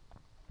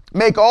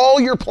 Make all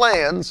your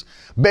plans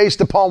based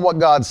upon what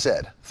God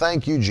said.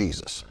 Thank you,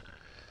 Jesus.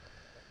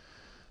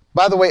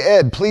 By the way,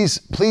 Ed,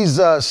 please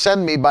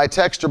send me by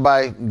text or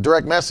by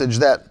direct message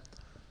that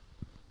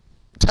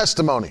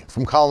testimony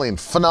from Colleen.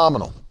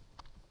 Phenomenal.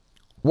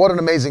 What an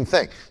amazing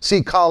thing.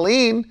 See,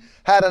 Colleen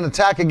had an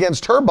attack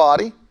against her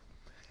body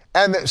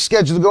and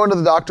scheduled to go into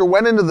the doctor,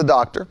 went into the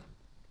doctor.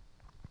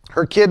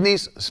 Her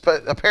kidneys,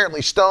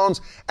 apparently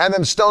stones, and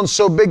then stones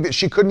so big that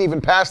she couldn't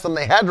even pass them.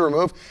 They had to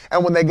remove.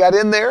 And when they got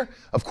in there,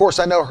 of course,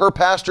 I know her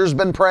pastor's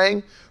been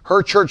praying.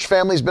 Her church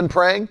family's been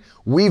praying.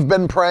 We've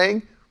been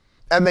praying.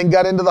 And then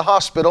got into the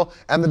hospital,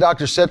 and the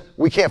doctor said,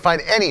 we can't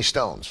find any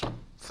stones.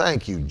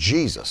 Thank you,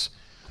 Jesus.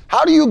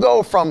 How do you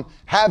go from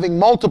having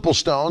multiple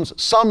stones,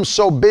 some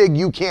so big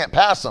you can't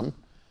pass them,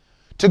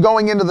 to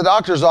going into the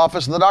doctor's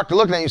office and the doctor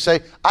looking at you and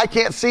say, I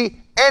can't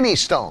see any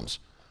stones?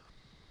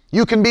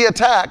 You can be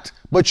attacked,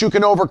 but you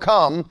can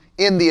overcome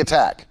in the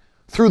attack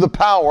through the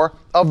power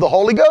of the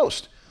Holy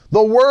Ghost.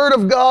 The Word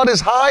of God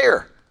is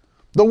higher.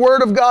 The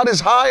Word of God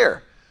is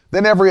higher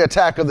than every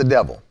attack of the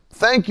devil.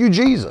 Thank you,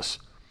 Jesus.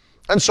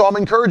 And so I'm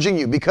encouraging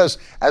you because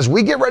as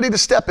we get ready to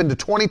step into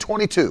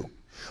 2022,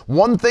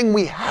 one thing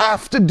we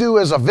have to do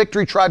as a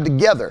Victory Tribe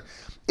together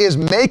is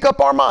make up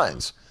our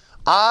minds.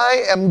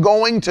 I am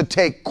going to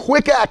take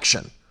quick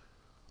action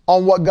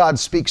on what God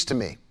speaks to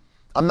me.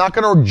 I'm not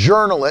going to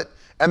journal it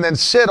and then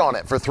sit on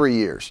it for 3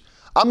 years.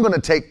 I'm going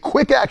to take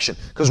quick action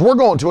because we're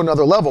going to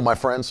another level, my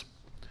friends.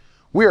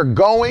 We are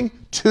going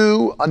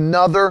to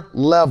another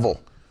level.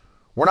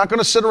 We're not going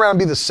to sit around and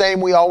be the same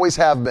we always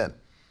have been.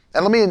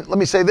 And let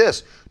me say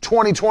this,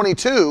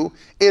 2022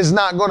 is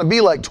not going to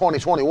be like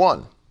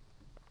 2021.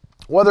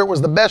 Whether it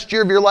was the best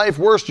year of your life,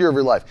 worst year of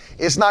your life,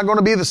 it's not going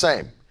to be the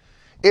same.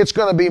 It's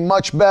going to be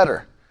much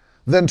better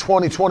than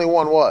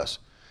 2021 was.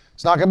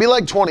 It's not going to be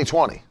like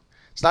 2020.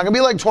 It's not going to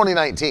be like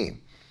 2019.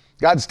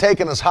 God's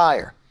taken us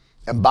higher.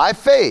 And by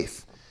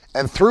faith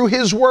and through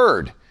His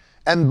Word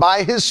and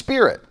by His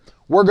Spirit,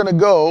 we're going to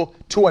go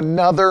to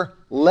another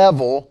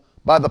level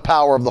by the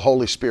power of the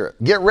Holy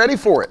Spirit. Get ready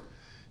for it.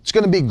 It's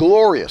going to be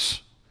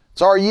glorious.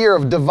 It's our year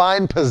of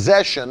divine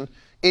possession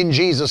in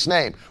Jesus'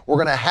 name. We're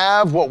going to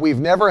have what we've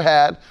never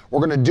had. We're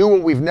going to do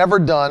what we've never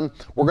done.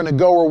 We're going to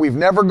go where we've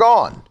never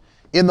gone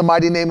in the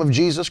mighty name of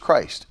Jesus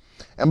Christ.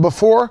 And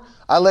before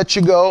I let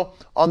you go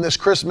on this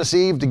Christmas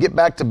Eve to get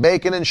back to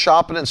baking and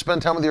shopping and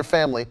spend time with your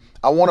family,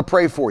 I want to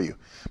pray for you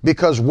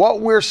because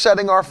what we're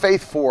setting our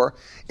faith for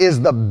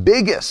is the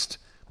biggest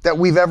that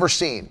we've ever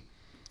seen.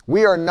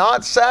 We are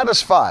not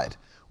satisfied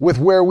with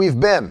where we've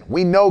been.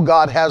 We know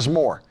God has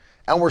more.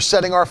 And we're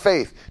setting our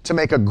faith to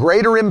make a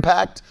greater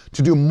impact,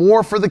 to do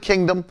more for the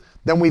kingdom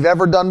than we've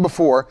ever done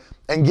before,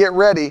 and get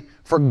ready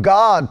for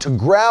God to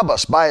grab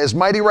us by His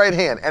mighty right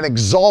hand and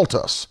exalt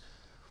us.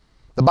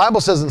 The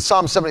Bible says in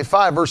Psalm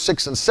 75, verse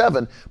 6 and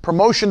 7,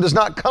 promotion does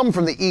not come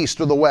from the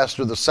east or the west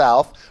or the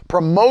south.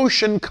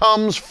 Promotion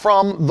comes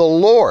from the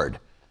Lord.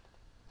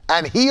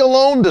 And He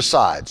alone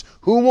decides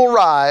who will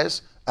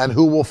rise and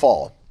who will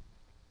fall.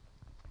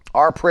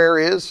 Our prayer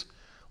is,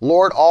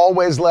 Lord,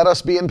 always let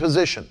us be in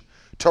position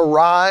to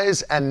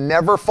rise and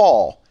never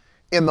fall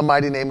in the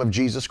mighty name of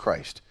Jesus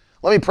Christ.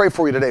 Let me pray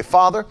for you today.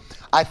 Father,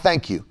 I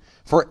thank you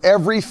for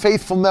every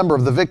faithful member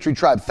of the Victory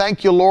Tribe.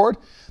 Thank you, Lord,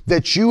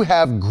 that you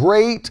have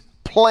great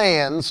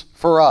plans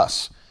for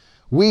us.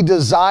 We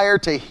desire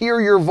to hear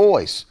your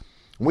voice.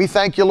 We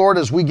thank you, Lord,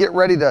 as we get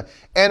ready to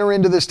enter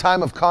into this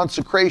time of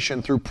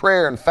consecration through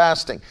prayer and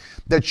fasting,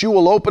 that you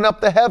will open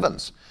up the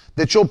heavens,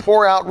 that you'll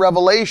pour out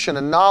revelation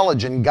and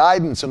knowledge and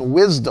guidance and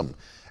wisdom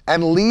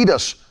and lead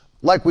us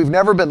like we've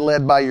never been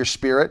led by your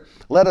Spirit.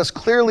 Let us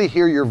clearly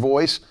hear your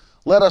voice.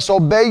 Let us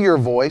obey your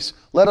voice.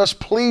 Let us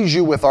please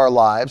you with our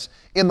lives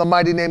in the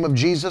mighty name of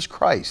Jesus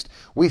Christ.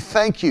 We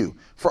thank you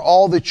for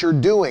all that you're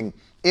doing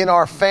in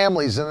our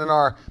families and in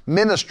our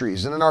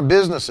ministries and in our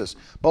businesses.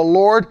 But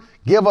Lord,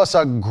 give us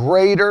a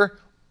greater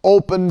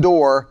open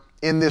door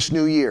in this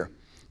new year.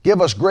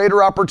 Give us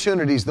greater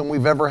opportunities than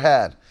we've ever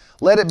had.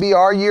 Let it be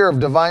our year of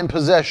divine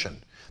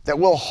possession, that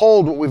we'll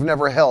hold what we've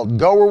never held,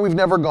 go where we've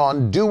never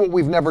gone, do what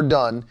we've never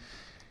done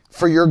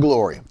for your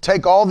glory.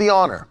 Take all the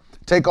honor,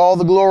 take all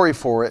the glory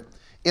for it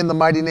in the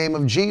mighty name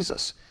of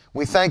Jesus.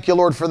 We thank you,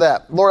 Lord, for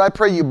that. Lord, I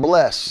pray you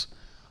bless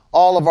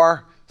all of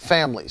our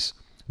families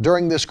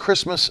during this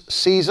Christmas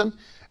season,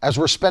 as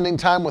we're spending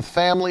time with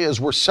family, as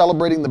we're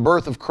celebrating the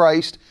birth of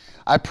Christ.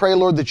 I pray,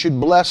 Lord, that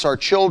you'd bless our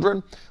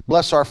children,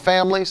 bless our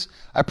families.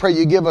 I pray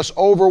you give us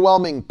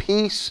overwhelming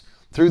peace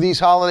through these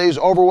holidays,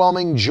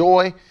 overwhelming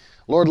joy.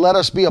 Lord, let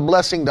us be a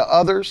blessing to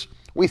others.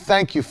 We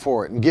thank you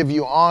for it and give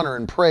you honor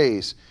and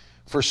praise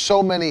for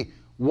so many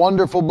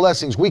wonderful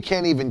blessings. We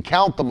can't even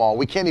count them all.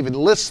 We can't even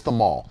list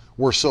them all.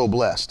 We're so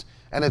blessed.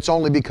 And it's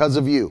only because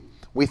of you.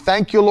 We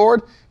thank you,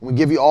 Lord, and we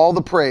give you all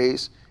the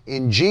praise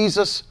in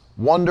Jesus'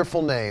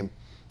 wonderful name.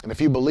 And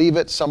if you believe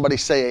it, somebody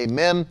say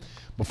amen.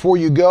 Before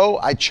you go,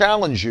 I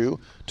challenge you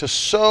to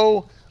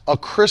sow a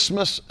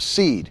Christmas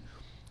seed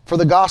for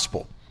the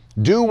gospel.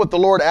 Do what the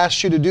Lord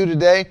asks you to do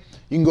today.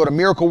 You can go to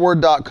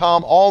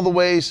miracleword.com. All the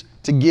ways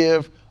to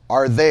give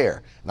are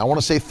there. And I want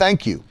to say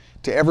thank you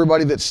to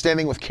everybody that's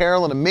standing with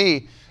Carolyn and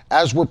me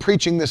as we're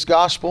preaching this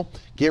gospel.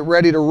 Get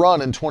ready to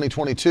run in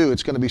 2022.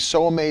 It's going to be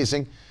so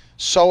amazing,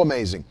 so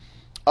amazing.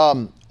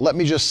 Let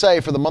me just say,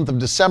 for the month of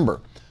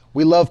December,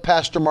 we love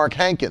Pastor Mark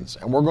Hankins,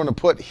 and we're going to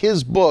put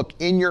his book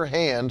in your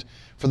hand.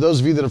 For those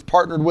of you that have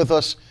partnered with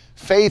us,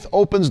 Faith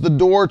Opens the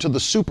Door to the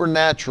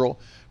Supernatural.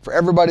 For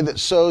everybody that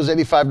sows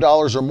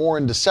 $85 or more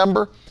in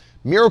December,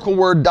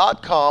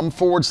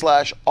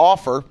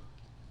 miracleword.com/offer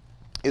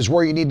is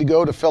where you need to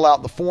go to fill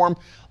out the form.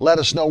 Let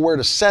us know where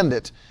to send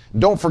it.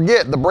 Don't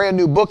forget, the brand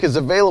new book is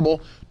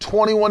available,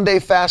 21-Day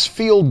Fast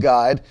Field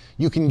Guide.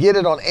 You can get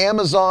it on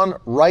Amazon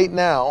right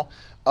now,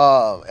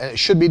 and it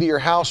should be to your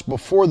house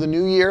before the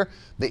new year.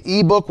 The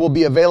ebook will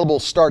be available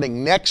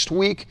starting next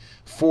week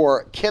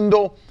for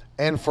Kindle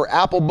and for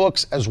Apple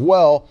Books as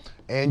well,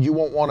 and you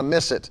won't want to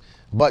miss it.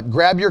 But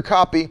grab your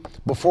copy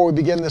before we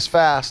begin this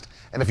fast.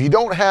 And if you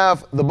don't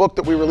have the book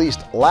that we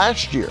released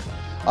last year,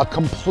 A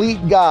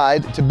Complete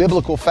Guide to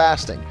Biblical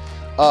Fasting,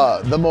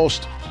 now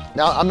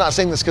I'm not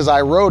saying this because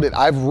I wrote it,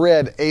 I've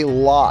read a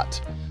lot.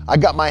 I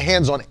got my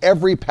hands on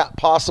every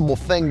possible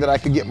thing that I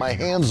could get my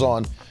hands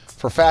on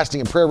for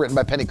fasting and prayer, written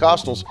by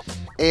Pentecostals.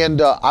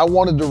 And I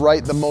wanted to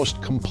write the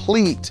most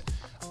complete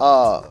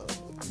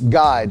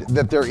guide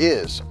that there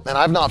is. And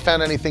I've not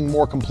found anything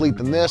more complete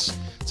than this.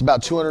 It's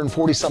about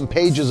 240 some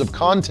pages of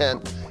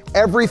content.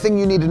 Everything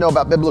you need to know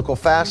about biblical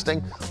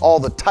fasting, all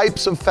the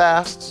types of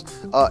fasts,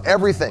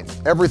 everything.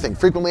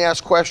 Frequently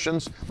asked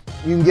questions.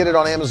 You can get it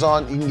on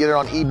Amazon. You can get it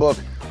on ebook.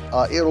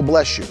 It'll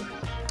bless you.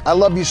 I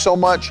love you so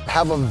much.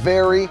 Have a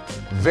very,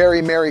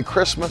 very Merry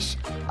Christmas.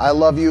 I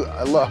love you.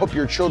 I hope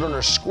your children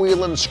are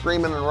squealing,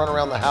 screaming, and run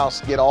around the house,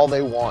 get all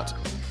they want.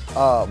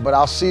 But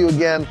I'll see you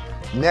again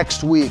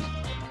next week.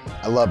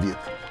 I love you.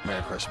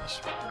 Merry Christmas.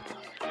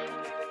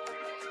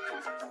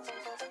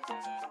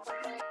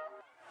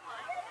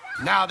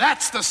 Now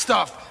that's the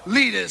stuff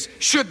leaders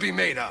should be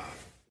made of.